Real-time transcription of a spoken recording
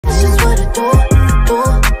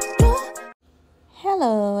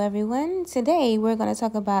Hello everyone, today we're going to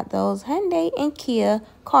talk about those Hyundai and Kia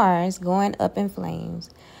cars going up in flames.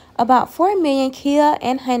 About 4 million Kia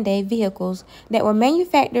and Hyundai vehicles that were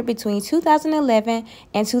manufactured between 2011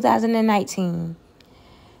 and 2019.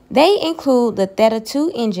 They include the Theta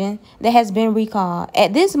 2 engine that has been recalled.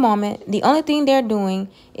 At this moment, the only thing they're doing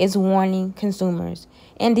is warning consumers.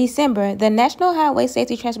 In December, the National Highway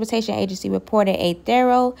Safety Transportation Agency reported a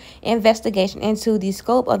thorough investigation into the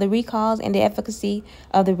scope of the recalls and the efficacy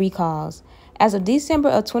of the recalls. As of December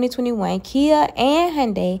of 2021, Kia and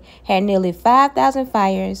Hyundai had nearly 5,000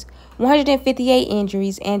 fires, 158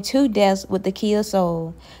 injuries, and 2 deaths with the Kia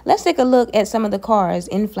Soul. Let's take a look at some of the cars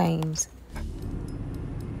in flames.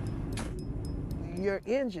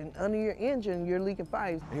 Under your engine, you're leaking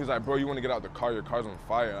fire. He was like, bro, you want to get out the car? Your car's on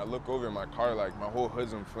fire. And I look over in my car, like my whole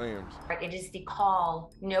hood's in flames. It is the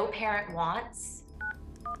call no parent wants.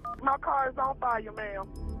 My car is on fire, ma'am.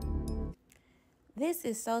 This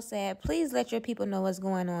is so sad. Please let your people know what's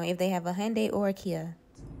going on if they have a Hyundai or a Kia.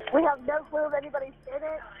 We have no clue if anybody's in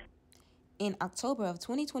it. In October of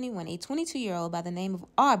 2021, a 22-year-old by the name of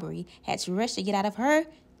Aubrey had to rush to get out of her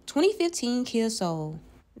 2015 Kia Soul.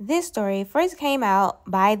 This story first came out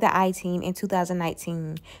by the I-Team in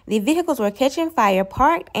 2019. The vehicles were catching fire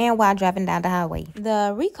parked and while driving down the highway.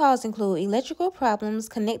 The recalls include electrical problems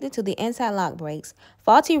connected to the anti-lock brakes,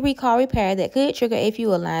 faulty recall repair that could trigger a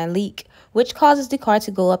fuel line leak, which causes the car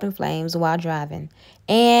to go up in flames while driving,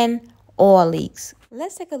 and oil leaks.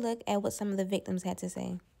 Let's take a look at what some of the victims had to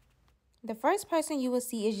say. The first person you will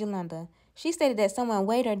see is Yolanda. She stated that someone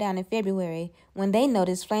weighed her down in February when they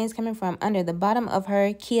noticed flames coming from under the bottom of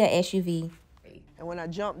her Kia SUV. And when I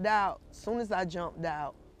jumped out, as soon as I jumped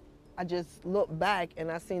out, I just looked back and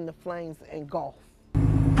I seen the flames engulf.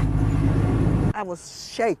 I was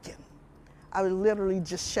shaking. I was literally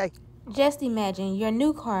just shaking. Just imagine your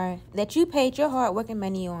new car that you paid your hard-working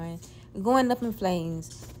money on going up in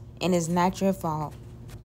flames, and it's not your fault.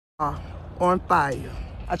 On fire.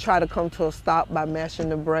 I tried to come to a stop by mashing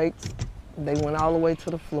the brakes. They went all the way to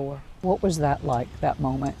the floor. What was that like, that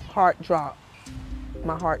moment? Heart dropped.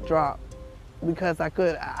 My heart dropped because I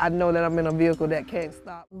know that I'm in a vehicle that can't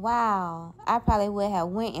stop. Wow, I probably would have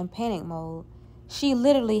went in panic mode. She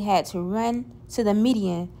literally had to run to the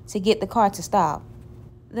median to get the car to stop.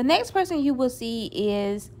 The next person you will see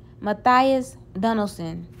is Matthias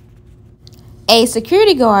Donaldson. A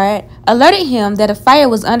security guard alerted him that a fire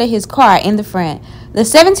was under his car in the front. The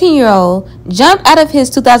 17-year-old jumped out of his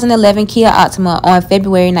 2011 Kia Optima on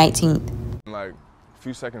February 19th. Like a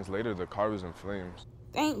few seconds later, the car was in flames.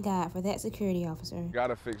 Thank God for that security officer. You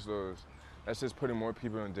gotta fix those. That's just putting more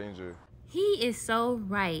people in danger. He is so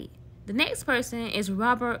right. The next person is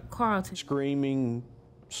Robert Carlton. Screaming,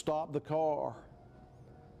 stop the car.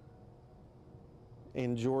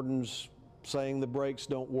 And Jordan's saying the brakes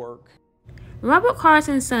don't work. Robert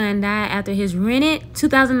Carlton's son died after his rented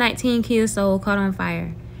 2019 Kia Soul caught on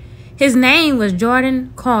fire. His name was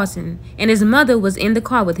Jordan Carlton, and his mother was in the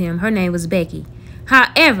car with him. Her name was Becky.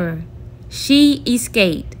 However, she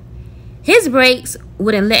escaped. His brakes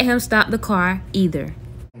wouldn't let him stop the car either.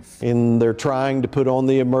 And they're trying to put on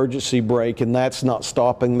the emergency brake, and that's not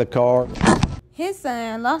stopping the car. His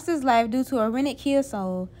son lost his life due to a rented Kia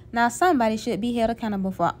Soul. Now somebody should be held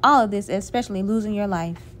accountable for all of this, especially losing your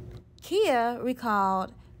life. Kia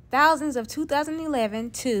recalled thousands of 2011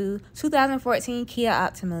 to 2014 Kia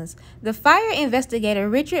Optimas. The fire investigator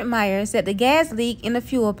Richard Myers said the gas leak in the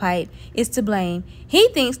fuel pipe is to blame. He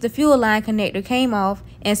thinks the fuel line connector came off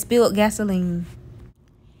and spilled gasoline.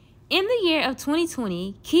 In the year of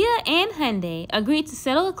 2020, Kia and Hyundai agreed to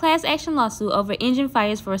settle a class action lawsuit over engine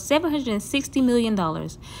fires for $760 million.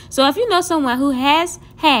 So if you know someone who has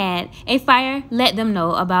had a fire, let them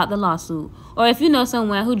know about the lawsuit. Or if you know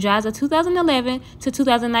someone who drives a 2011 to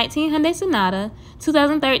 2019 Hyundai Sonata,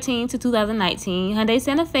 2013 to 2019 Hyundai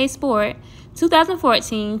Santa Fe Sport,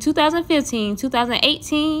 2014, 2015,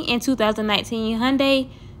 2018, and 2019 Hyundai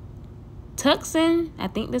Tucson, I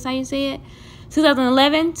think that's how you say it,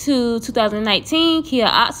 2011 to 2019 Kia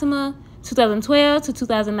Optima, 2012 to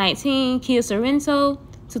 2019 Kia Sorento,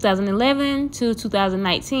 2011 to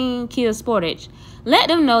 2019 Kia Sportage. Let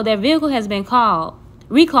them know their vehicle has been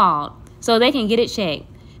recalled, so they can get it checked.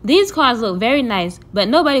 These cars look very nice, but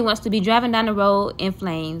nobody wants to be driving down the road in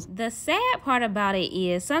flames. The sad part about it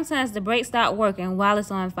is sometimes the brakes stop working while it's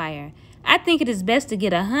on fire. I think it is best to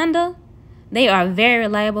get a Honda. They are very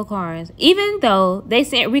reliable cars. Even though they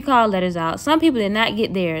sent recall letters out, some people did not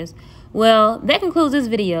get theirs. Well, that concludes this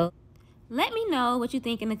video. Let me know what you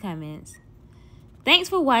think in the comments. Thanks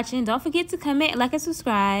for watching. Don't forget to comment, like, and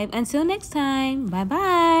subscribe. Until next time,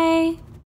 bye-bye.